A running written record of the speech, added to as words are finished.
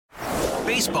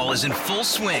Baseball is in full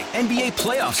swing. NBA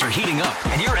playoffs are heating up,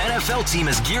 and your NFL team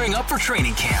is gearing up for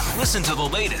training camp. Listen to the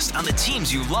latest on the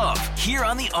teams you love here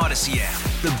on the Odyssey app.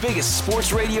 The biggest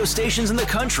sports radio stations in the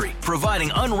country,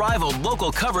 providing unrivaled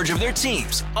local coverage of their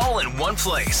teams, all in one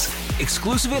place.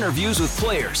 Exclusive interviews with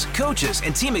players, coaches,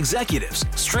 and team executives,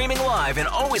 streaming live and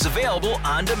always available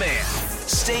on demand.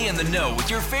 Stay in the know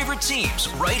with your favorite teams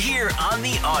right here on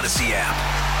the Odyssey app.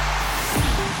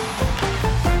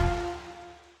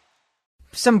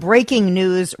 Some breaking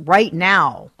news right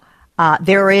now.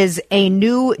 There is a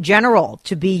new general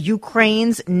to be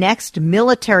Ukraine's next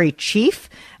military chief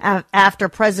after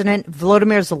President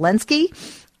Volodymyr Zelensky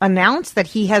announced that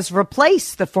he has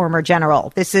replaced the former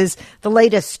general. This is the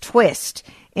latest twist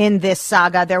in this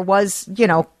saga. There was,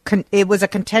 it was a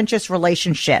contentious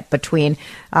relationship between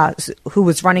who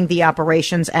was running the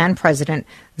operations and President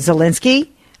Zelensky.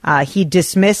 He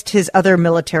dismissed his other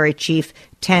military chief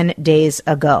 10 days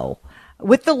ago.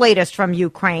 With the latest from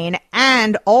Ukraine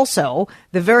and also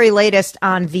the very latest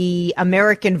on the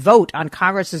American vote, on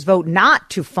Congress's vote not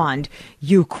to fund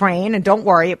Ukraine, and don't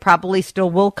worry, it probably still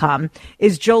will come,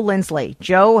 is Joe Lindsley.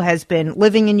 Joe has been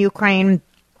living in Ukraine.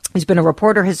 He's been a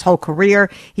reporter his whole career.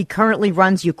 He currently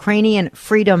runs Ukrainian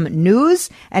Freedom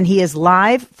News, and he is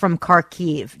live from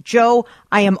Kharkiv. Joe,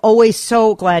 I am always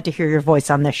so glad to hear your voice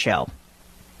on this show.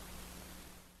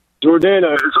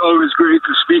 Jordana, it's always great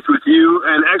to speak with you.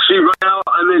 And actually, right now,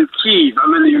 I'm in Kyiv.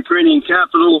 I'm in the Ukrainian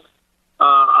capital.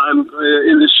 I'm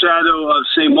in the shadow of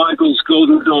St. Michael's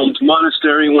Golden Domed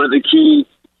Monastery, one of the key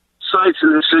sites in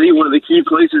the city, one of the key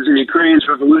places in Ukraine's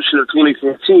revolution of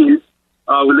 2014,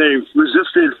 when they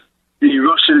resisted the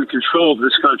Russian control of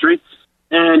this country.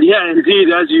 And yeah,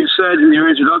 indeed, as you said in your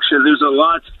introduction, there's a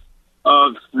lot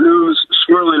of news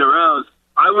swirling around.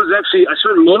 I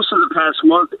spent most of the past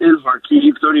month in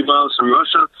Kharkiv, 30 miles from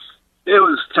Russia. It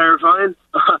was terrifying.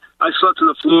 I slept on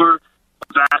the floor,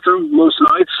 bathroom most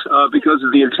nights because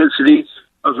of the intensity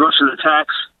of Russian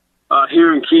attacks.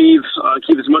 Here in Kyiv,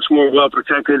 Kyiv is much more well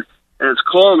protected and it's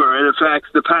calmer. And in fact,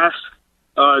 the past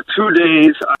 2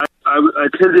 days, I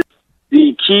attended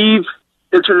the Kyiv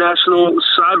International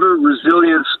Cyber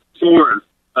Resilience Forum,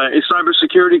 a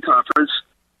cybersecurity conference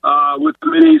with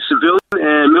many civilian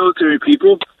and military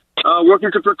people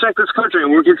working to protect this country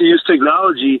and working to use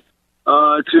technology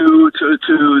to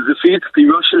defeat the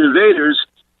Russian invaders.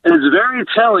 And it's very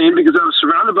telling because I was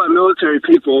surrounded by military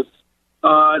people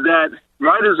that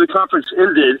right as the conference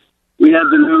ended, we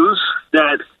had the news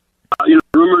that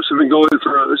rumors have been going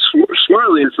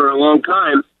swirling for a long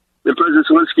time that President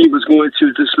Zelensky was going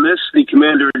to dismiss the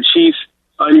commander-in-chief.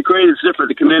 In Ukraine, it's different.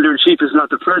 The commander-in-chief is not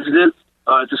the president.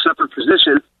 It's a separate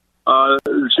position.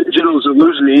 General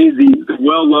Zelensky, the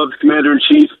well-loved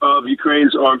commander-in-chief of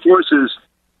Ukraine's armed forces.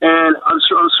 And I was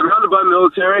surrounded by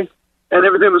military, and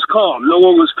everything was calm. No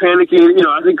one was panicking.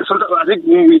 I think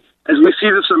as we see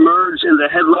this emerge in the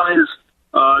headlines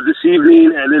this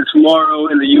evening and then tomorrow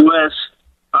in the U.S.,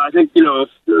 I think, the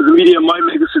media might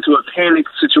make this into a panic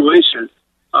situation.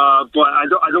 But I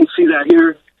don't see that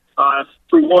here.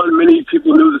 For one, many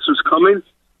people knew this was coming.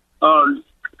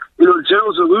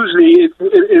 General Zelensky,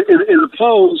 in the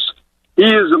polls, he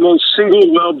is the most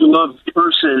single, well-beloved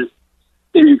person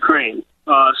in Ukraine.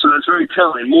 So that's very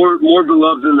telling. More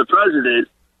beloved than the president.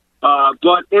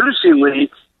 But interestingly,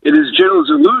 it is General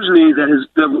Zelensky that has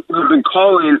been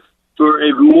calling for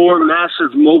a more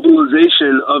massive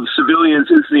mobilization of civilians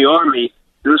into the army.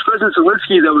 It was President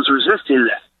Zelensky that was resisting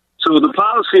that. So the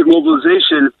policy of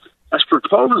mobilization, as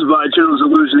proposed by General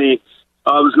Zelensky,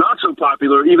 was not so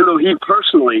popular, even though he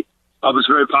personally was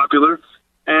very popular.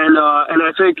 And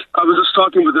I think I was just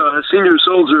talking with a senior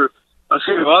soldier, a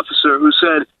senior officer, who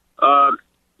said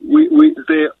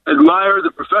they admire the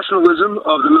professionalism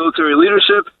of the military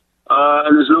leadership,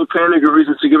 and there's no panic or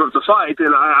reason to give up the fight.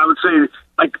 And I would say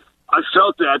I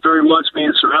felt that very much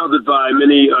being surrounded by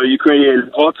many Ukrainian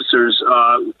officers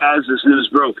as this news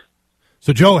broke.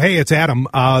 So, Joe, hey, it's Adam.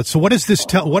 So what does this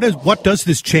what does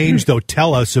this change, though,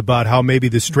 tell us about how maybe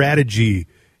the strategy,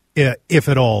 if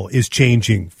at all, is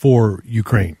changing for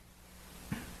Ukraine?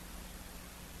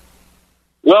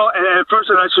 Well, and first,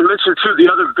 I should mention, too,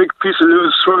 the other big piece of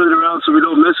news swirling around so we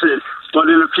don't miss it. But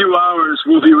in a few hours,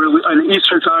 we'll be in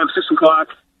Eastern time, 6 o'clock,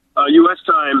 U.S.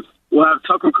 time, we'll have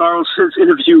Tucker Carlson's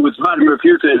interview with Vladimir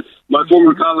Putin, my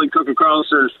former colleague, Tucker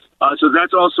Carlson. So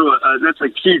that's also that's a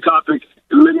key topic.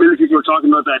 Many people are talking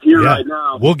about that here right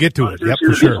now. We'll get to it. Yep,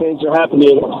 for sure. Things are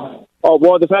happening.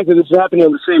 Well, the fact that this is happening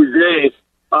on the same day.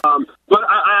 But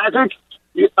I think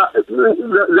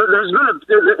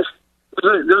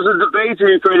there's a debate in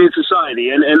Ukrainian society,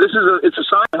 and it's a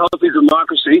sign of healthy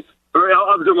democracy, or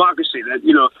of democracy, that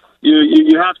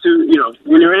you have to,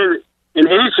 when you're in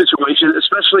any situation,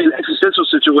 especially an existential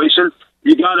situation,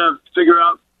 you got to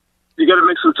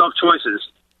make some tough choices.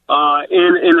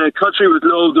 In a country with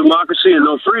no democracy and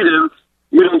no freedom,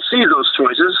 we don't see those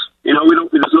choices.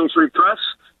 There's no free press.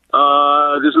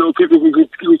 There's no people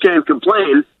who can't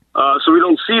complain. So we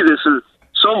don't see this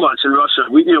so much in Russia.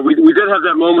 We did have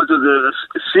that moment of the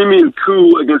seeming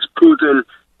coup against Putin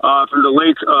from the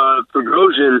late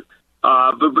Prigozhin,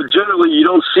 but generally you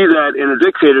don't see that in a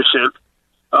dictatorship.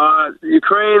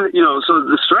 Ukraine, so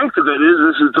the strength of it is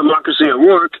this is democracy at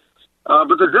work.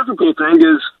 But the difficult thing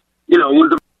is, when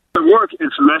democracy at work,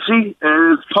 it's messy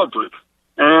and it's public.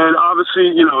 And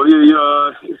obviously,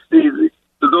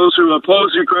 those who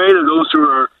oppose Ukraine and those who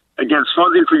are against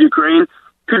funding for Ukraine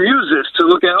could use this to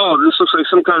look at, this looks like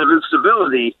some kind of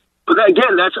instability. But I would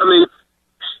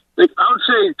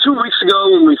say 2 weeks ago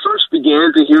when we first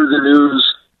began to hear the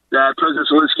news that President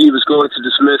Zelensky was going to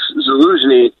dismiss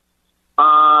Zelensky,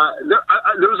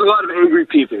 there was a lot of angry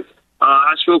people.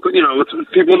 I spoke with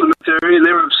people in the military, and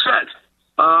they were upset.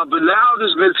 But now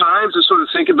there's been time to sort of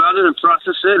think about it and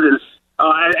process it. And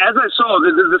as I saw,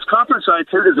 this conference I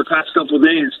attended the past couple of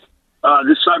days,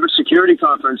 this cybersecurity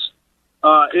conference,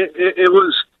 it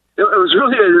was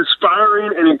really an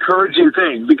inspiring and encouraging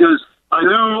thing, because I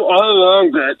knew all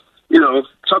along that,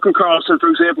 Tucker Carlson, for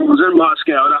example, was in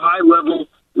Moscow at a high level.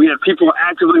 We had people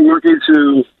actively working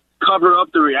to cover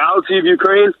up the reality of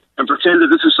Ukraine and pretend that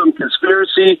this is some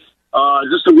conspiracy.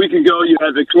 Just a week ago, you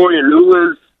had Victoria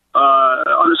Nuland,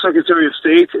 Undersecretary of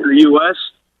State in the U.S.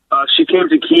 She came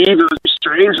to Kyiv. It was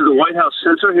strange that the White House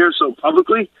sent her here so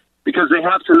publicly, because they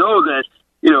have to know that,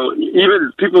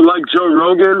 even people like Joe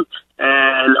Rogan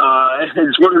and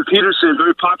Jordan Peterson,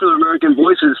 very popular American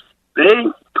voices,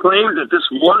 they claimed that this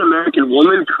one American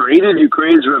woman created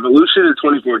Ukraine's revolution in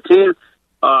 2014.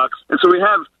 And so we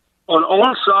have on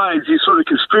all sides these sort of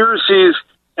conspiracies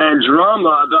and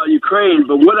drama about Ukraine.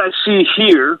 But what I see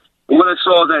here, and what I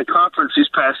saw at that conference these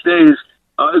past days,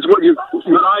 is what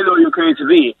I know Ukraine to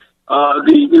be.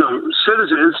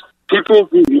 Citizens, people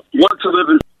who want to live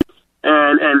in,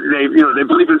 and they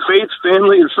believe in faith,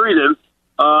 family, and freedom.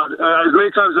 As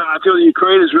many times I feel that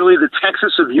Ukraine is really the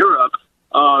Texas of Europe.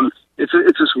 It's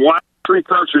this wide, free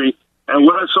country. And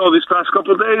what I saw these past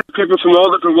couple of days, people from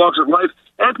all different walks of life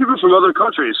and people from other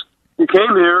countries who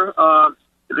came here.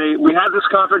 We had this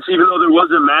conference, even though there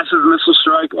was a massive missile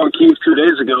strike on Kyiv 2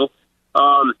 days ago,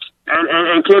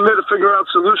 and came here to figure out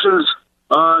solutions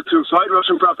to fight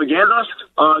Russian propaganda,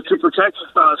 to protect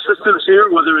systems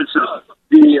here, whether it's the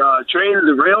train,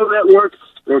 the rail network,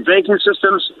 or banking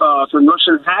systems from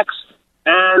Russian hacks,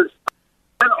 and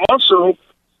also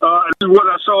what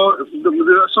I saw a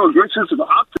great sense of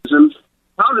optimism,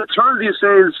 how to turn these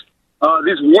things,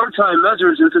 these wartime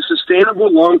measures, into sustainable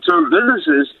long-term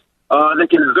businesses that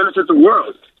can benefit the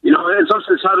world. In some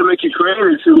sense, how to make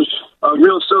Ukraine into a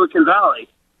real Silicon Valley,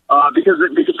 because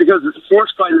it's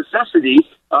forced by necessity.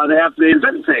 They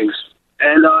invent things,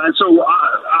 and so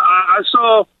I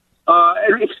saw.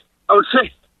 I would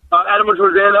say, Adam and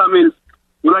Jordana. I mean,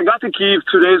 when I got to Kyiv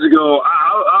 2 days ago,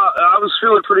 I was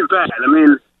feeling pretty bad. I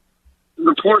mean,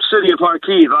 the poor city of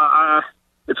Kharkiv.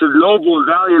 It's a noble and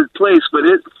valiant place, but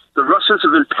the Russians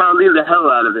have been pounding the hell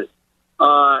out of it.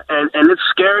 And it's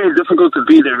scary and difficult to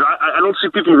be there. I don't see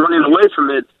people running away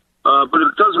from it, but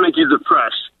it does make you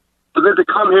depressed. But then to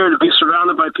come here and to be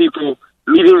surrounded by people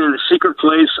meeting in a secret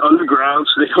place underground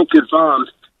so they don't get bombed,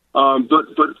 but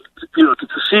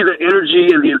to see the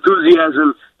energy and the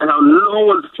enthusiasm and how no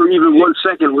one for even 1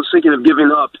 second was thinking of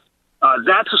giving up,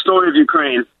 that's the story of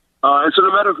Ukraine. And so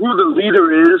no matter who the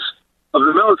leader is of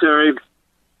the military,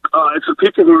 it's the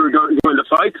people who are going to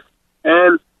fight.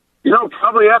 And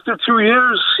probably after 2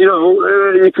 years,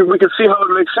 we can see how it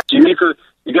makes sense.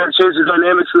 You got to change the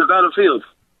dynamics of the battlefield,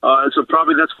 and so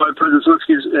probably that's why President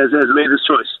Zelensky has made this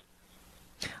choice.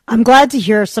 I'm glad to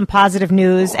hear some positive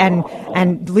news and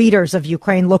leaders of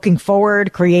Ukraine looking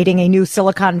forward, creating a new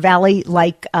Silicon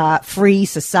Valley-like free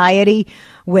society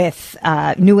with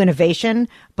new innovation.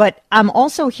 But I'm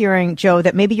also hearing, Joe,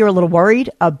 that maybe you're a little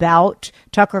worried about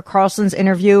Tucker Carlson's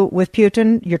interview with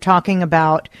Putin. You're talking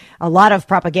about a lot of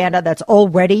propaganda that's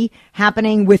already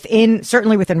happening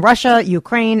certainly within Russia,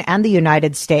 Ukraine, and the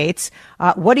United States.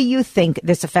 What do you think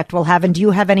this effect will have, and do you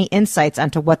have any insights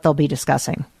onto what they'll be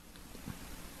discussing?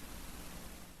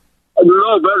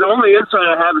 No, but the only insight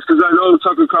I have is because I knew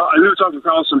Tucker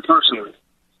Carlson personally,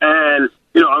 and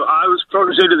I was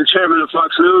protégé to the chairman of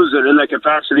Fox News, and in that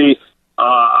capacity,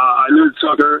 I knew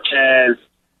Tucker, and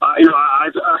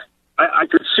I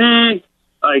could see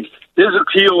his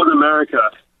appeal in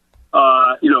America.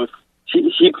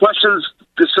 He questions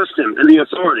the system and the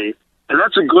authority, and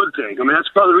that's a good thing. I mean, that's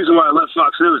part of the reason why I left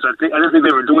Fox News. I didn't think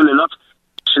they were doing enough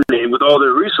with all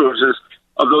their resources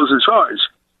of those in charge.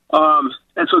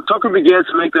 And so Tucker began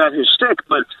to make that his shtick.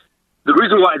 But the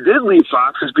reason why I did leave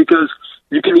Fox is because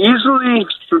you can easily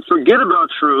forget about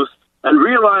truth and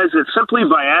realize that simply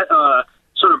by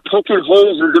sort of poking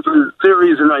holes in different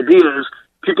theories and ideas,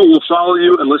 people will follow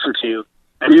you and listen to you.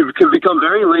 And you can become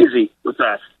very lazy with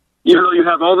that. Even though you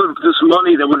have all this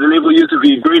money that would enable you to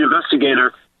be a great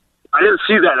investigator, I didn't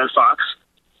see that at Fox.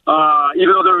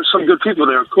 Even though there were some good people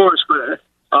there, of course, but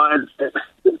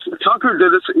Tucker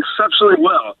did this exceptionally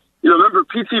well. Remember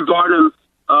P.T. Barnum,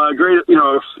 great,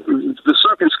 the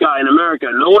circus guy in America.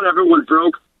 No one ever went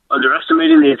broke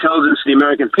underestimating the intelligence of the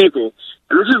American people.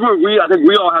 And this is where I think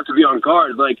we all have to be on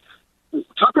guard. Like,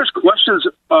 Tucker's questions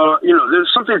are,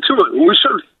 there's something to it.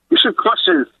 We should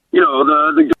question,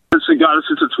 the governments that got us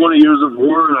into 20 years of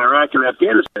war in Iraq and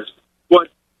Afghanistan. But,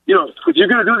 if you're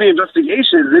going to do the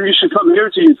investigation, then you should come here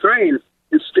to Ukraine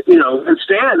and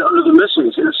stand under the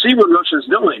missiles and see what Russia's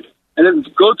doing. And then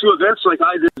go to events like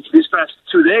I did these past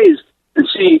 2 days and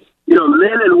see,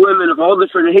 men and women of all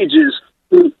different ages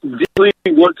who deeply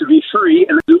want to be free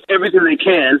and do everything they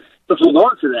can to hold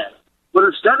on to that. But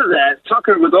instead of that,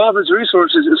 Tucker, with all of his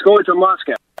resources, is going to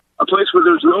Moscow, a place where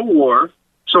there's no war.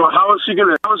 So how is he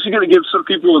going to give some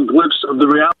people a glimpse of the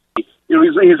reality?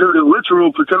 He's in the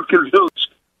literal Potemkin village.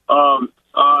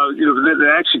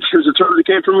 That actually is a term that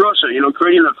came from Russia.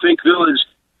 Creating a fake village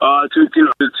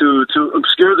to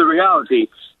obscure the reality,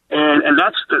 and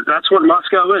that's what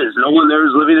Moscow is. No one there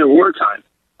is living in wartime.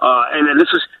 And this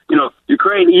is,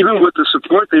 Ukraine, even with the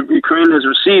support that Ukraine has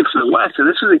received from the West, and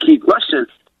this is a key question.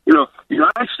 The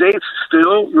United States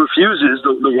still refuses,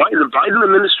 the Biden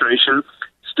administration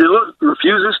still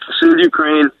refuses to send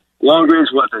Ukraine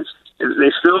long-range weapons.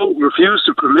 They still refuse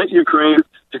to permit Ukraine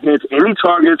to hit any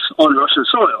targets on Russian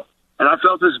soil. And I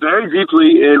felt this very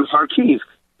deeply in Kharkiv.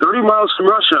 30 miles from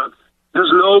Russia,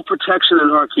 there's no protection in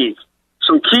Kharkiv.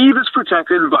 So Kyiv is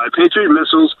protected by Patriot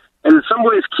missiles, and in some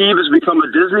ways Kyiv has become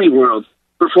a Disney World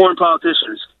for foreign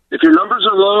politicians. If your numbers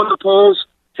are low in the polls,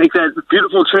 take that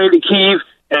beautiful train to Kyiv,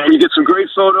 and you get some great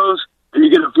photos, and you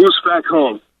get a boost back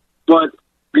home. But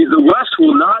the West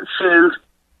will not send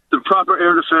the proper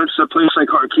air defense to a place like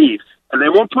Kharkiv. And they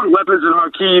won't put weapons in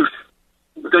Kharkiv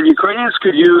that Ukrainians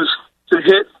could use to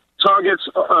hit targets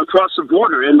across the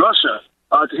border in Russia,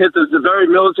 to hit the very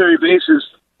military bases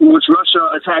in which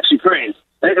Russia attacks Ukraine.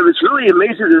 And it's really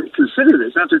amazing to consider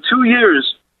this. After 2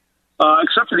 years,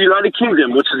 except for the United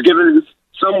Kingdom, which has given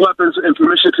some weapons and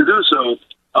permission to do so,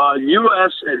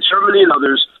 U.S. and Germany and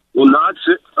others will not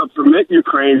permit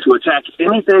Ukraine to attack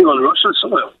anything on Russian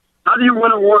soil. How do you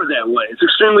win a war that way? It's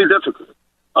extremely difficult.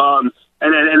 And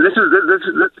this is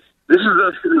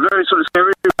the very sort of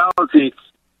scary reality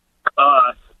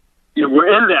we're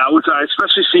in now, which I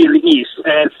especially see in the East.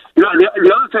 And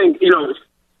the other thing,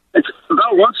 it's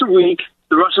about once a week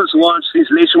the Russians launch these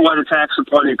nationwide attacks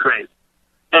upon Ukraine.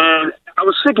 And I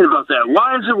was thinking about that.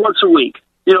 Why is it once a week?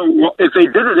 If they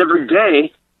did it every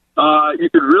day, you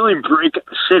could really break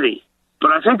a city.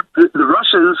 But I think the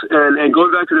Russians, and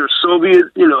going back to their Soviet,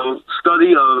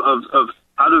 study of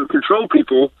how to control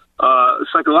people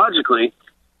psychologically,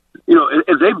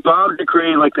 if they bombed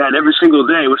Ukraine like that every single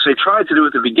day, which they tried to do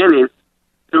at the beginning,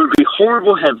 there would be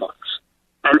horrible headlines.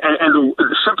 And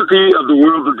the sympathy of the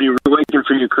world would be awakened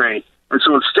for Ukraine. And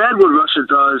so instead what Russia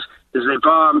does is they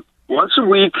bomb once a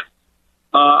week,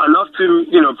 enough to,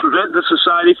 prevent the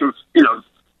society from,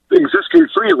 existing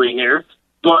freely here,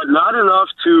 but not enough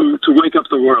to wake up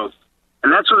the world.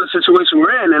 And that's sort of the situation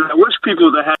we're in. And I wish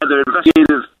people that had their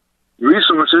investigative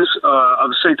resources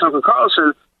of, say, Tucker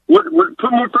Carlson would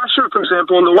put more pressure, for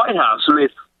example, on the White House. I mean,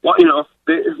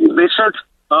 they sent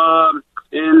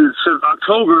in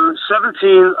October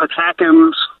 17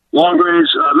 ATACMS long-range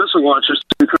missile launchers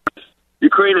to Ukraine.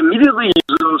 Ukraine immediately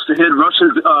used those to hit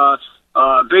Russian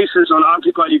bases on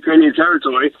occupied Ukrainian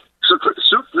territory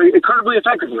incredibly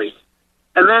effectively.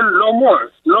 And then no more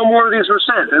of these were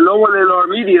sent, and no one in our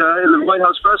media, in the White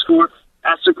House press corps,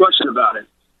 asked a question about it.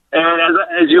 And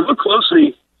as you look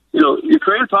closely,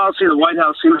 Ukraine policy in the White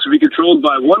House seems to be controlled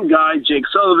by one guy, Jake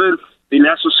Sullivan, the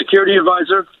national security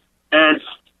advisor, and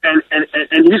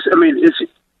he's.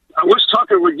 I wish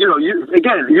Tucker would,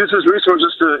 use his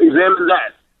resources to examine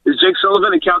that. Is Jake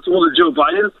Sullivan accountable to Joe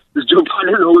Biden? Does Joe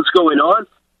Biden know what's going on?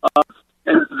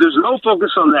 And there's no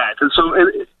focus on that. And so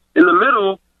in the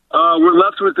middle, we're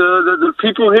left with the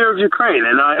people here of Ukraine.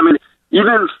 And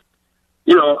even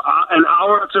an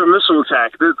hour after a missile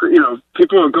attack,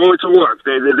 people are going to work.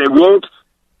 They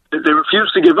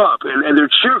refuse to give up, and they're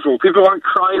cheerful. People aren't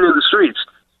crying in the streets.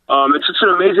 It's just an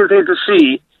amazing thing to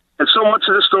see, and so much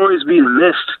of the story is being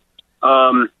missed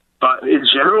in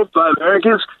general by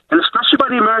Americans, and especially by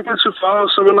the Americans who follow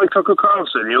someone like Tucker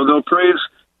Carlson. They'll praise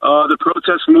the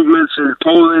protest movements in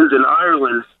Poland and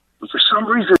Ireland, but for some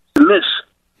reason miss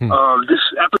this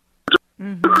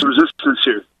episode of resistance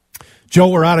here. Joe,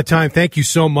 we're out of time. Thank you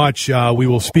so much. We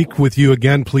will speak with you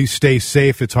again. Please stay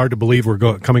safe. It's hard to believe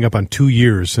we're coming up on 2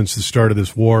 years since the start of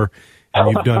this war, and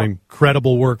you've done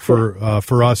incredible work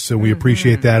for us, and we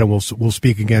appreciate that. And we'll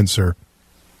speak again, sir.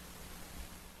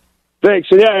 Thanks.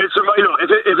 And yeah, if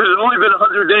it had only been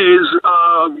 100 days,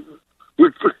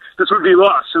 this would be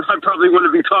lost, and I probably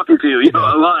wouldn't be talking to you,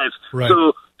 alive. Right.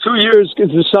 So 2 years is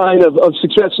a sign of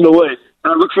success in a way,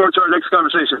 and I look forward to our next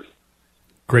conversation.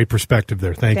 Great perspective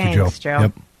there. Thank you, Joe.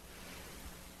 Yep.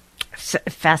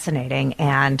 Fascinating.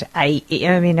 And I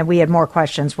mean, we had more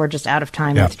questions. We're just out of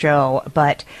time with Joe.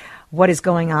 But what is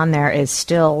going on there is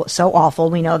still so awful.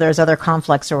 We know there's other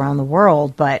conflicts around the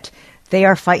world, but they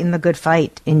are fighting the good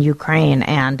fight in Ukraine.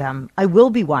 And I will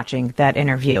be watching that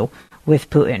interview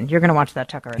with Putin. You're going to watch that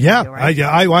Tucker interview, right?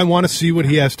 I want to see what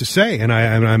he has to say, and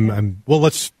I'm well.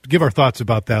 Let's give our thoughts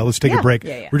about that. Let's take a break.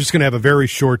 We're just going to have a very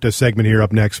short segment here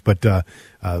up next, but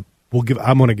I'm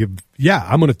going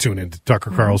to tune into Tucker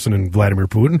Carlson and Vladimir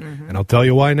Putin, and I'll tell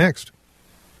you why next.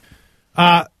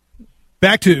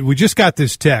 Back to, we just got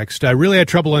this text. I really had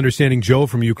trouble understanding Joe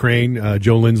from Ukraine,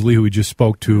 Joe Lindsley, who we just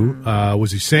spoke to.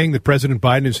 Was he saying that President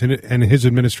Biden and his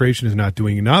administration is not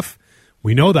doing enough?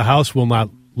 We know the House will not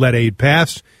let aid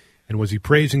pass. And was he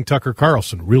praising Tucker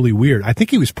Carlson? Really weird. I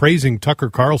think he was praising Tucker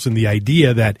Carlson, the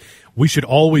idea that we should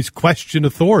always question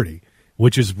authority,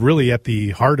 which is really at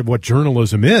the heart of what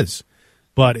journalism is.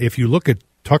 But if you look at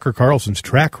Tucker Carlson's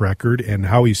track record and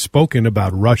how he's spoken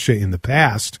about Russia in the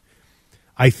past,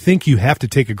 I think you have to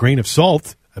take a grain of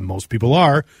salt, and most people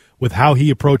are, with how he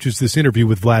approaches this interview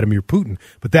with Vladimir Putin.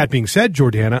 But that being said,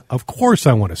 Jordana, of course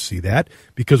I want to see that,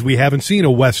 because we haven't seen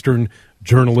a Western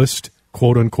journalist,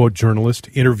 quote-unquote journalist,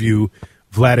 interview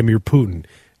Vladimir Putin.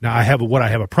 Now, what I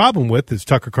have a problem with is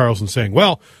Tucker Carlson saying,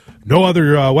 well, no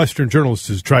other Western journalist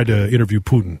has tried to interview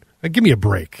Putin. Give me a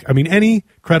break. I mean, any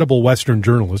credible Western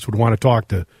journalist would want to talk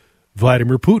to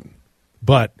Vladimir Putin.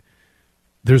 But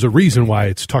there's a reason why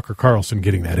it's Tucker Carlson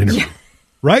getting that interview,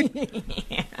 right?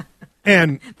 Yeah.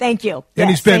 And thank you. And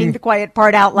he's been saying the quiet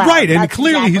part out loud. Right, and that's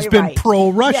clearly exactly he's been right.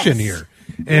 pro-Russian here.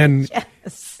 And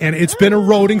and it's been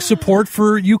eroding support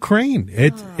for Ukraine.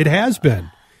 It has been.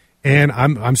 And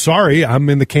I'm sorry. I'm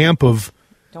in the camp of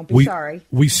don't be sorry.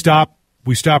 We stop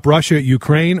Russia at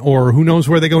Ukraine, or who knows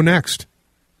where they go next.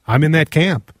 I'm in that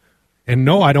camp. And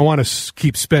no, I don't want to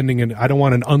keep spending, and I don't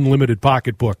want an unlimited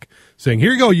pocketbook saying,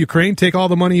 here you go, Ukraine, take all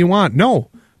the money you want. No,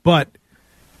 but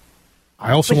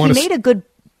I also want to... He made a good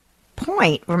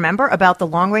point, remember, about the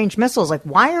long-range missiles. Like,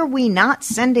 why are we not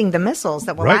sending the missiles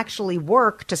that will actually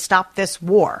work to stop this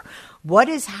war? What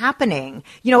is happening?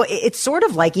 It's sort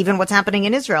of like even what's happening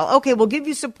in Israel. Okay, we'll give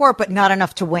you support, but not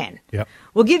enough to win. Yep.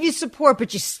 We'll give you support,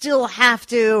 but you still have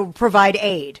to provide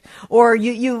aid, or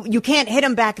you can't hit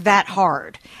them back that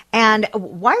hard. And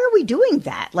why are we doing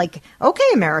that? Like, okay,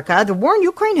 America, the war in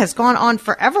Ukraine has gone on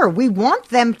forever. We want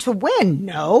them to win.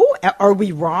 No, are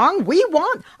we wrong?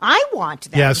 I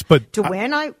want them to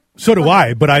win. So do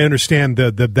I, but I understand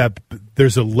that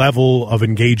there's a level of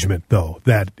engagement, though,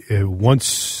 that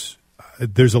once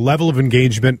there's a level of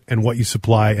engagement and what you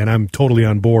supply, and I'm totally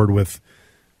on board with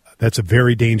that's a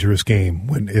very dangerous game.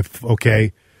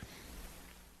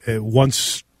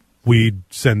 Once we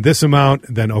send this amount,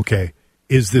 then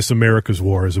is this America's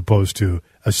war as opposed to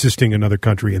assisting another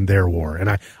country in their war?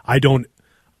 And I don't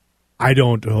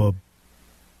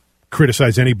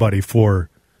criticize anybody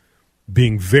for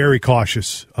being very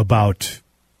cautious about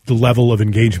the level of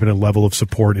engagement and level of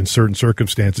support in certain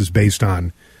circumstances based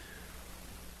on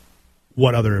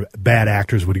what other bad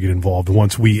actors would get involved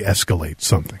once we escalate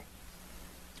something.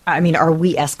 I mean, are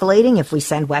we escalating if we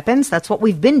send weapons? That's what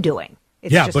we've been doing.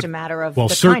 It's just a matter of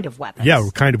kind of weapons. Yeah,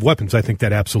 kind of weapons. I think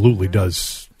that absolutely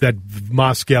does. That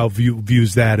Moscow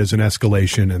views that as an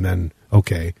escalation, and then,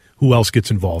 who else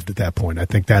gets involved at that point? I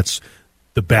think that's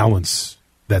the balance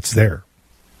that's there.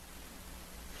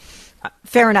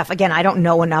 Fair enough. Again, I don't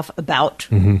know enough about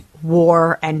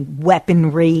war and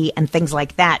weaponry and things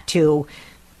like that to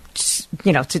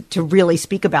really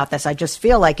speak about this. I just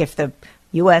feel like if the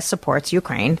U.S. supports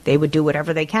Ukraine, they would do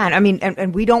whatever they can. I mean,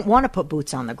 and we don't want to put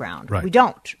boots on the ground. Right. We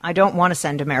don't. I don't want to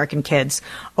send American kids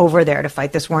over there to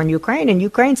fight this war in Ukraine. And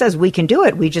Ukraine says we can do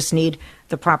it. We just need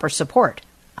the proper support.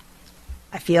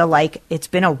 I feel like it's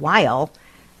been a while.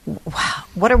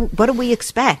 What do we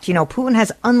expect? Putin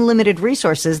has unlimited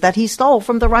resources that he stole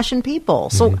from the Russian people.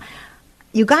 So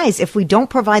you guys, if we don't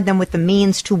provide them with the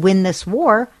means to win this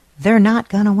war, they're not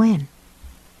going to win.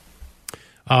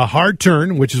 Hard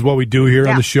turn, which is what we do here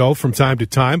on the show from time to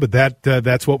time, but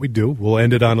that's what we do. We'll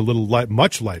end it on a little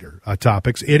much lighter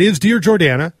topics. It is Dear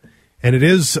Jordana, and it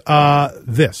is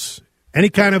this. Any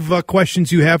kind of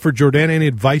questions you have for Jordana, any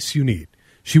advice you need,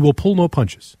 she will pull no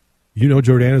punches. You know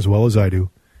Jordana as well as I do.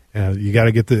 You're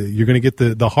going to get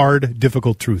the hard,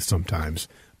 difficult truth sometimes.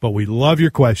 But we love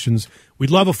your questions. We'd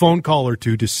love a phone call or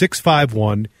two to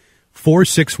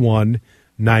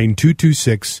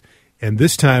 651-461-9226. And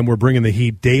this time we're bringing the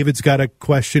heat. David's got a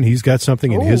question. He's got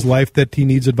something in his life that he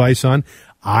needs advice on.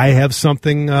 I have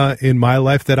something in my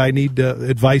life that I need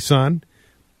advice on.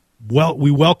 Well, we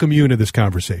welcome you into this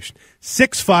conversation.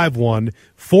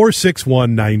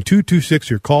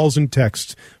 651-461-9226. Your calls and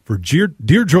texts for Dear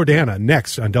Jordana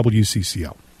next on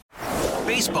WCCO.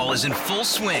 Baseball is in full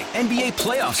swing. NBA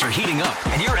playoffs are heating up,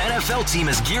 and your NFL team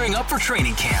is gearing up for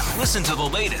training camp. Listen to the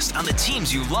latest on the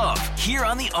teams you love here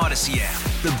on the Odyssey app.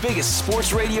 The biggest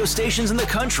sports radio stations in the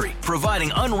country,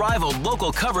 providing unrivaled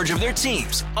local coverage of their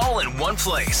teams, all in one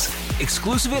place.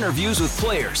 Exclusive interviews with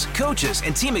players, coaches,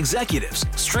 and team executives,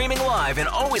 streaming live and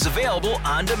always available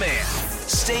on demand.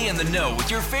 Stay in the know with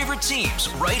your favorite teams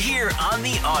right here on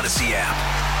the Odyssey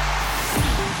app.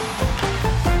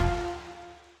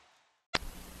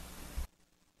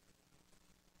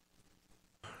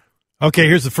 Okay,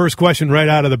 here's the first question right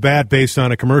out of the bat based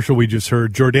on a commercial we just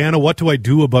heard. Jordana, what do I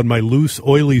do about my loose,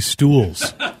 oily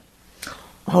stools?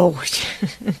 Oh,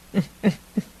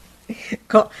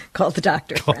 call the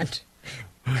doctor, friend.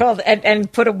 Call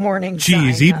and put a warning sign.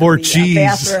 Cheese, eat more cheese.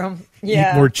 Bathroom.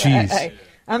 Yeah, eat more cheese.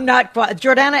 I'm not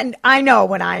Jordana, and I know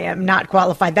when I am not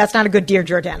qualified. That's not a good Dear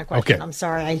Jordana question. Okay. I'm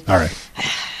sorry. All right.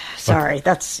 Sorry.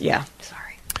 Okay. Sorry.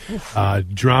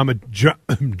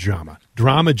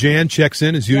 Drama Jan checks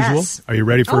in as usual. Yes. Are you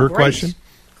ready for her question?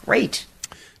 Great.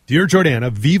 Dear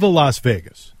Jordana, Viva Las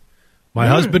Vegas. My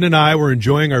husband and I were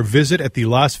enjoying our visit at the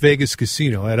Las Vegas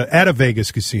casino, at a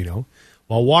Vegas casino.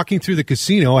 While walking through the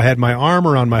casino, I had my arm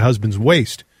around my husband's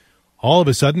waist. All of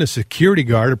a sudden, a security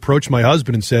guard approached my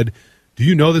husband and said, "Do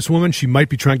you know this woman? She might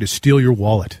be trying to steal your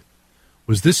wallet."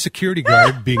 Was this security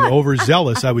guard being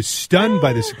overzealous? I was stunned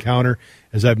by this encounter,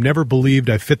 as I've never believed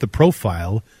I fit the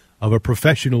profile of a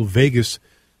professional Vegas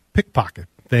pickpocket.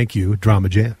 Thank you, Drama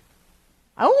Jan.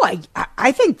 Oh,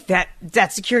 I think that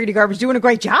security guard was doing a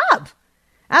great job.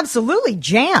 Absolutely,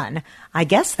 Jan. I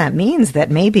guess that means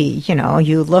that maybe,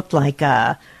 you looked like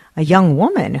a young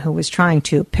woman who was trying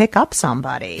to pick up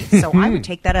somebody. So I would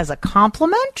take that as a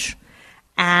compliment,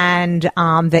 and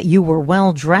that you were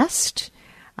well-dressed,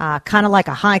 kind of like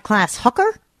a high-class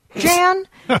hooker, Jan.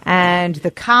 And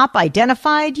the cop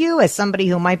identified you as somebody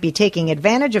who might be taking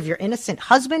advantage of your innocent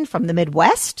husband from the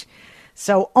Midwest.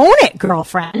 So own it,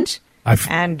 girlfriend,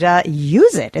 and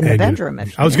use it in the bedroom.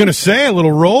 I was going to say a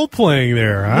little role-playing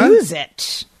there, huh? Use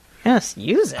it. Yes,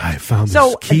 use it. I found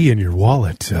this key in your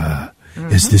wallet.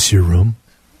 Is this your room?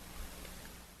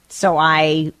 So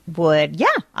I would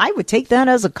take that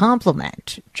as a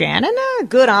compliment, Jan. And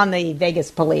good on the Vegas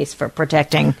police for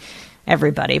protecting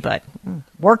everybody, but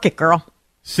work it, girl.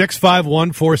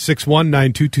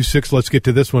 651-461-9226. Let's get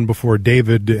to this one before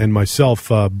David and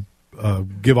myself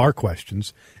give our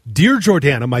questions. Dear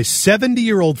Jordana, my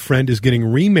 70-year-old friend is getting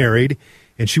remarried,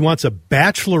 and she wants a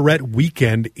bachelorette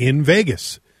weekend in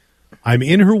Vegas. I'm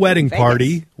in her wedding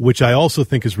party, which I also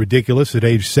think is ridiculous at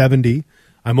age 70.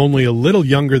 I'm only a little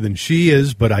younger than she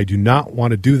is, but I do not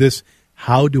want to do this.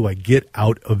 How do I get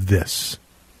out of this?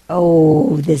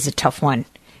 Oh, this is a tough one,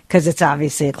 because it's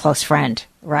obviously a close friend,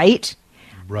 right?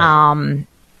 Right.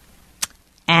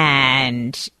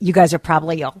 And you guys are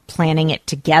probably all planning it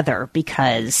together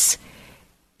because,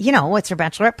 it's her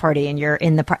bachelorette party and you're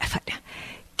in the party.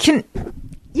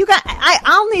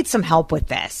 I'll need some help with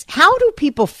this. How do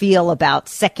people feel about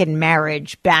second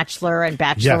marriage, bachelor and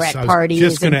bachelorette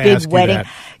parties and big wedding?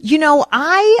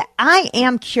 I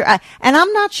am curious, and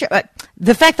I'm not sure.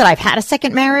 The fact that I've had a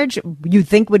second marriage, you'd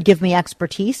think would give me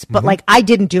expertise, but I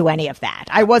didn't do any of that.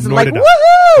 I wasn't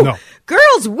woohoo,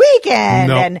 girls'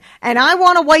 weekend, and I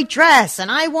want a white dress, and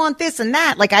I want this and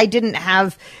that. I didn't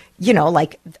have,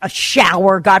 a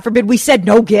shower. God forbid. We said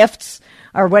no gifts.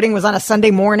 Our wedding was on a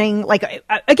Sunday morning.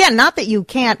 Again, not that you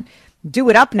can't do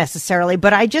it up necessarily,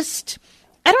 but I don't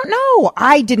know.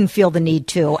 I didn't feel the need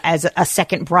to as a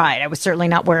second bride. I was certainly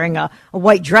not wearing a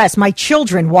white dress. My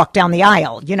children walked down the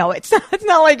aisle. It's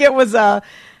not like it was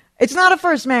it's not a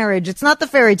first marriage. It's not the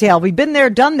fairy tale. We've been there,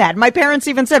 done that. My parents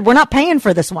even said, we're not paying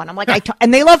for this one. I'm like,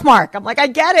 and they love Mark. I'm like, I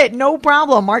get it. No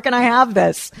problem. Mark and I have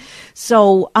this.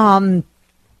 So,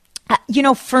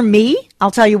 For me,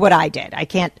 I'll tell you what I did. I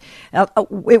can't,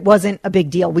 it wasn't a big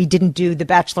deal. We didn't do the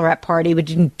bachelorette party.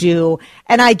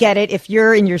 And I get it. If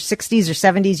you're in your 60s or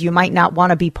 70s, you might not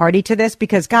want to be party to this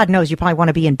because God knows you probably want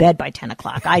to be in bed by 10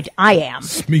 o'clock. I am.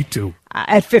 Me too.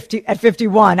 At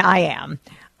 51, I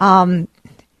am.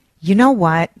 You know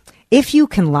what? If you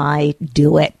can lie,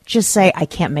 do it. Just say, I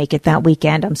can't make it that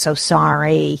weekend. I'm so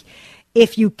sorry.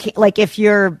 If you if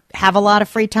you're have a lot of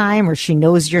free time or she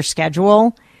knows your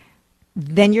schedule,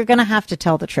 then you're going to have to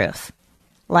tell the truth.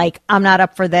 Like, I'm not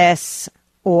up for this,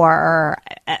 or,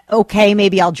 okay,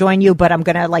 maybe I'll join you, but I'm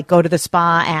going to go to the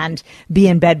spa and be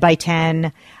in bed by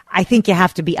 10. I think you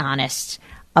have to be honest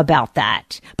about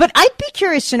that. But I'd be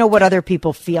curious to know what other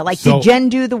people feel. Did Jen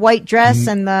do the white dress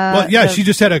and the... Well, yeah, she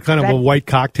just had a kind of a white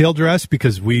cocktail dress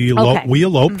because we eloped.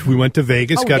 Mm-hmm. We went to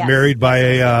Vegas, got married by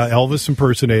a Elvis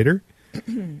impersonator,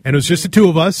 and it was just the two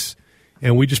of us.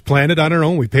 And we just planned it on our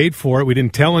own. We paid for it. We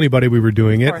didn't tell anybody we were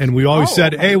doing it. And we always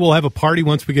said, hey, we'll have a party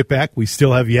once we get back. We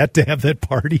still have yet to have that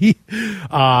party.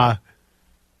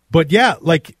 But yeah,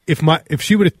 if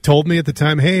she would have told me at the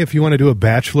time, hey, if you want to do a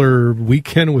bachelor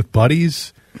weekend with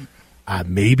buddies,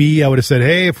 maybe I would have said,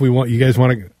 hey, if you guys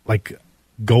want to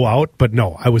go out. But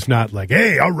no, I was not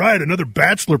hey, all right, another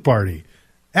bachelor party.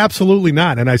 Absolutely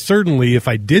not. And I certainly, if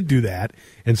I did do that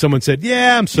and someone said,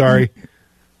 yeah, I'm sorry,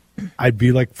 I'd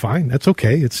be fine, that's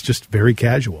okay. It's just very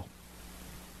casual.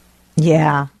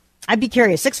 Yeah. I'd be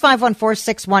curious.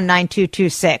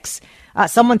 651-461-9226.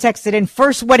 Someone texted in,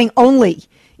 first wedding only,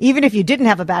 even if you didn't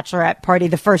have a bachelorette party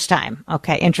the first time.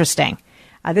 Okay, interesting.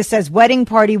 This says, wedding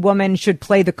party woman should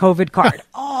play the COVID card.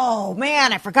 Oh,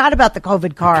 man, I forgot about the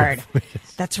COVID card.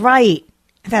 That's right.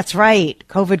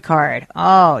 COVID card.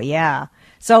 Oh, yeah.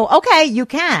 So, okay, you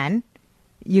can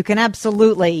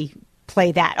absolutely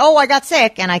play that. Oh, I got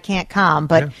sick and I can't come.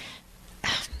 But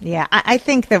yeah, I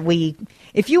think that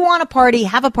if you want a party,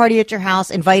 have a party at your house,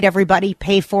 invite everybody,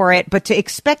 pay for it. But to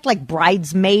expect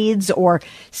bridesmaids or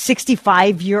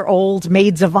 65-year-old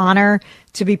maids of honor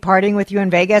to be partying with you in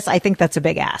Vegas, I think that's a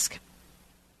big ask.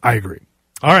 I agree.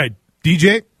 All right,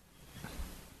 DJ,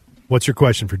 what's your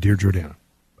question for Dear Jordana?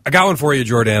 I got one for you,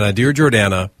 Jordana. Dear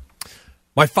Jordana,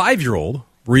 my 5-year-old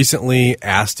recently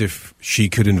asked if she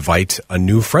could invite a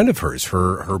new friend of hers,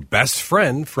 her best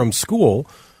friend from school,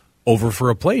 over for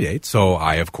a play date. So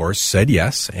I, of course, said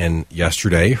yes. And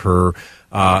yesterday, her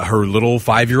little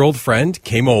 5-year-old friend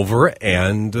came over,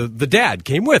 and the dad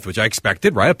came with, which I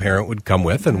expected, right? A parent would come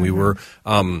with, and we were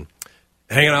hanging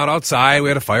out outside. We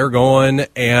had a fire going,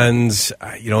 and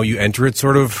you enter it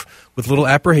sort of with a little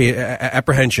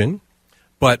apprehension.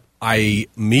 But I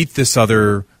meet this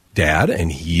other dad,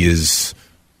 and he is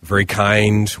very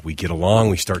kind. We get along.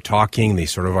 We start talking. They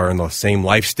sort of are in the same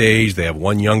life stage. They have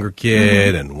one younger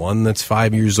kid and one that's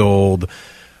 5 years old.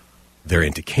 They're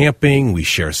into camping. We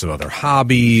share some other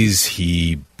hobbies.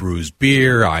 He brews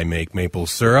beer. I make maple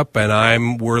syrup.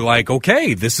 And we're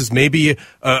okay, this is maybe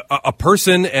a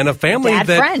person and a family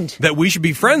that we should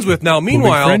be friends with. Now,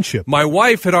 meanwhile, my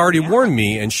wife had already warned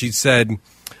me, and she said,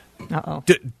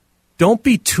 don't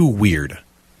be too weird.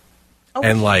 Oh.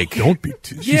 And don't be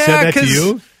too... She said that to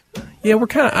you? Yeah, we're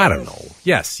kind of, I don't know.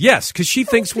 Yes, because she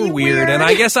thinks we're weird, and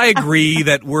I guess I agree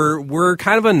that we're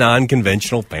kind of a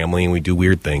non-conventional family, and we do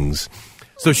weird things.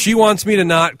 So she wants me to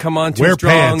not come on too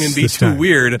strong and be too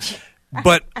weird,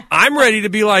 but I'm ready to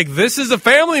be this is a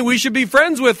family we should be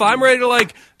friends with. I'm ready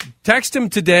to text him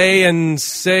today and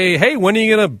say, hey, when are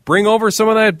you going to bring over some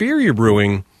of that beer you're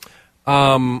brewing?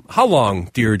 How long,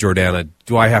 dear Jordana,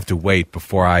 do I have to wait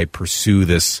before I pursue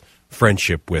this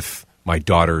friendship with my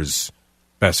daughter's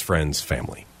best friend's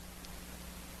family?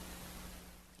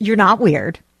 You're not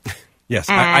weird. Yes,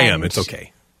 I am. It's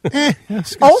okay.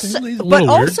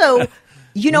 Also,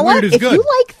 you know what?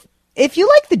 If you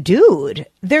like the dude,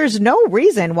 there's no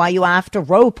reason why you have to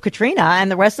rope Katrina and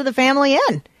the rest of the family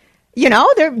in. You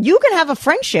can have a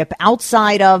friendship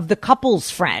outside of the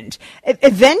couple's friend.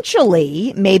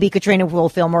 Eventually, maybe Katrina will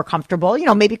feel more comfortable.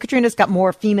 Maybe Katrina's got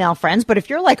more female friends. But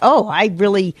if you're oh, I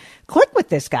really click with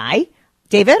this guy,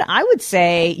 David, I would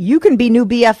say you can be new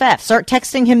BFF. Start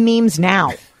texting him memes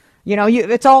now.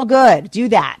 It's all good. Do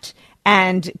that.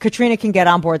 And Katrina can get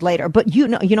on board later. But you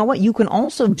know what? You can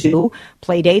also do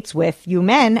play dates with you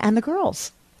men and the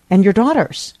girls and your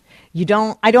daughters.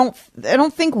 I don't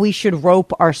think we should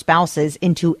rope our spouses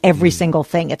into every single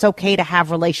thing. It's okay to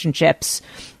have relationships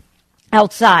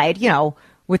outside,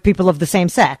 with people of the same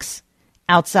sex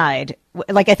outside.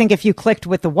 I think if you clicked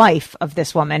with the wife of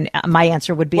this woman, my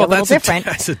answer would be a little different.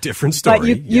 That's a different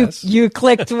story. But you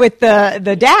clicked with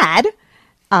the dad,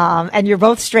 And you're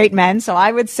both straight men, so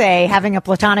I would say having a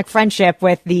platonic friendship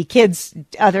with the kid's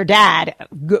other dad,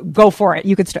 go for it.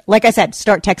 You could, like I said,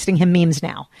 start texting him memes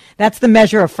now. That's the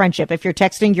measure of friendship. If you're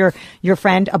texting your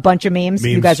friend a bunch of memes,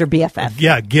 you guys are BFF.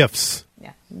 Yeah, gifts.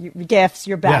 Yeah, gifts.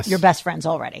 You're best friends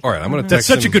already. All right, I'm going to That's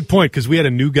text such a good point because we had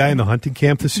a new guy in the hunting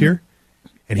camp this year.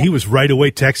 And he was right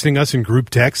away texting us in group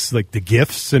texts, like the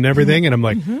gifts and everything. And I'm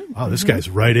like, oh, this guy's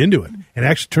right into it. And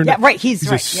actually turned out right.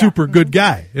 He's a super good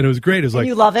guy. And it was great. It was like,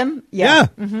 you love him? Yeah.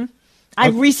 I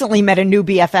recently met a new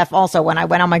BFF also. When I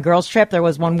went on my girls' trip, there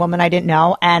was one woman I didn't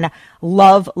know. And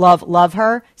love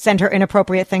her. Send her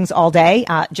inappropriate things all day.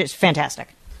 Just fantastic.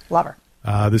 Love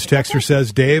her. This texter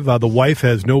says, Dave, the wife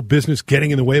has no business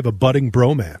getting in the way of a budding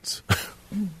bromance.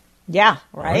 Yeah,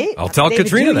 right? I'll tell David,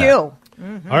 Katrina that. All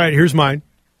right, here's mine.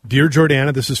 Dear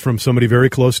Jordana, this is from somebody very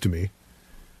close to me.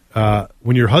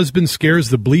 When your husband scares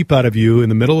the bleep out of you in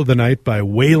the middle of the night by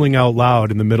wailing out loud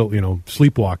in the middle,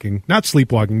 sleepwalking, not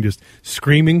sleepwalking, just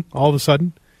screaming all of a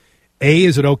sudden. A,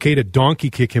 is it okay to donkey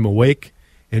kick him awake?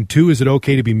 And 2, is it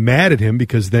okay to be mad at him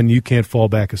because then you can't fall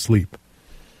back asleep?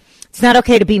 It's not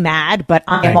okay to be mad, but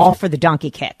I am all for the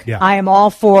donkey kick. Yeah. I am all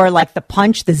for like the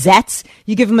punch, the zets.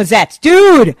 You give him a zets,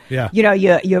 dude. Yeah.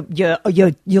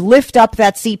 You lift up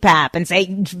that CPAP and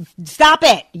say, stop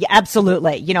it. Yeah,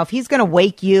 absolutely. If he's going to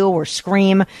wake you or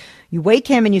scream, you wake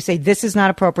him and you say, this is not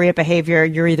appropriate behavior.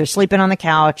 You're either sleeping on the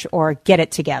couch or get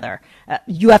it together.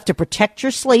 You have to protect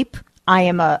your sleep. I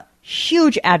am a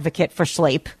huge advocate for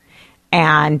sleep.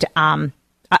 And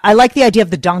I like the idea of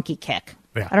the donkey kick.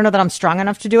 Yeah. I don't know that I'm strong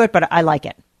enough to do it, but I like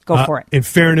it. Go for it. In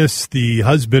fairness, the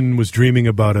husband was dreaming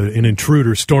about an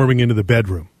intruder storming into the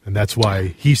bedroom, and that's why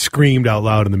he screamed out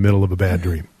loud in the middle of a bad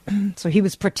dream. So he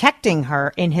was protecting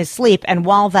her in his sleep, and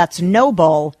while that's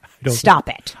noble, stop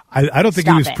it. I don't think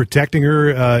he was protecting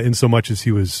her in so much as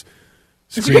he was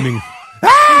screaming.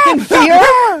 In fear?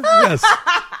 Yes.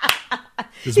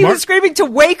 He was screaming to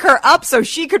wake her up so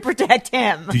she could protect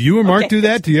him. Do you or Mark do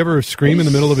that? Do you ever scream in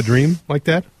the middle of a dream like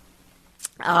that?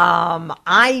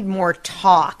 I more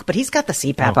talk, but he's got the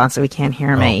CPAP on, so he can't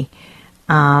hear me.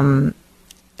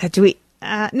 Do we?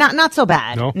 Not so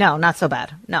bad. No, not so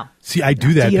bad. No. See, I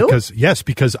do that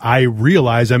because I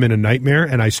realize I'm in a nightmare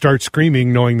and I start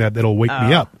screaming, knowing that it'll wake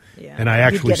me up, and I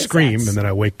actually scream and then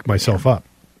I wake myself up.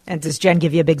 And does Jen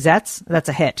give you a big zets? That's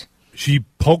a hit. She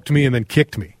poked me and then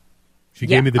kicked me. She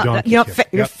gave me the donkey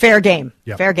kick. Fair game.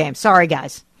 Yep. Fair game. Sorry,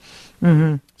 guys.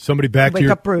 Mm-hmm. Somebody back wake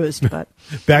up bruised, but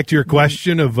back to your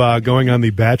question of going on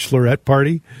the bachelorette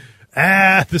party.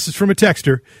 This is from a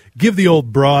texter. Give the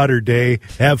old broad her day,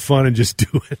 have fun, and just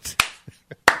do it.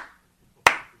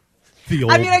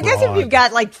 I guess if you've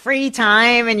got like free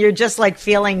time and you're just like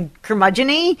feeling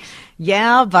curmudgeon-y,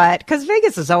 but because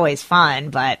Vegas is always fun,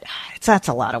 but that's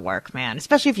a lot of work, man.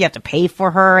 Especially if you have to pay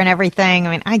for her and everything.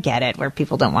 I mean, I get it where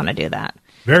people don't want to do that.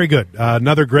 Very good.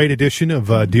 Another great edition of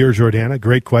Dear Jordana.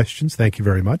 Great questions. Thank you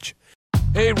very much.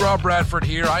 Hey, Rob Bradford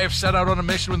here. I have set out on a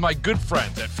mission with my good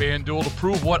friends at FanDuel to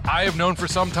prove what I have known for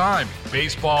some time.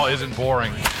 Baseball isn't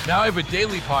boring. Now I have a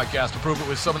daily podcast to prove it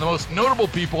with some of the most notable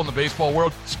people in the baseball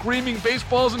world, screaming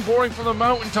baseball isn't boring from the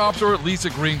mountaintops, or at least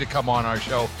agreeing to come on our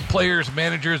show. Players,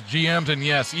 managers, GMs, and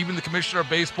yes, even the commissioner of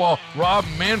baseball, Rob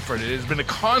Manfred. It has been a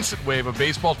constant wave of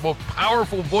baseball's most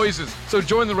powerful voices. So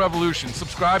join the revolution.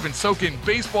 Subscribe and soak in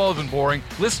Baseball Isn't Boring.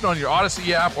 Listen on your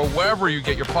Odyssey app or wherever you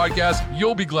get your podcasts.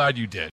 You'll be glad you did.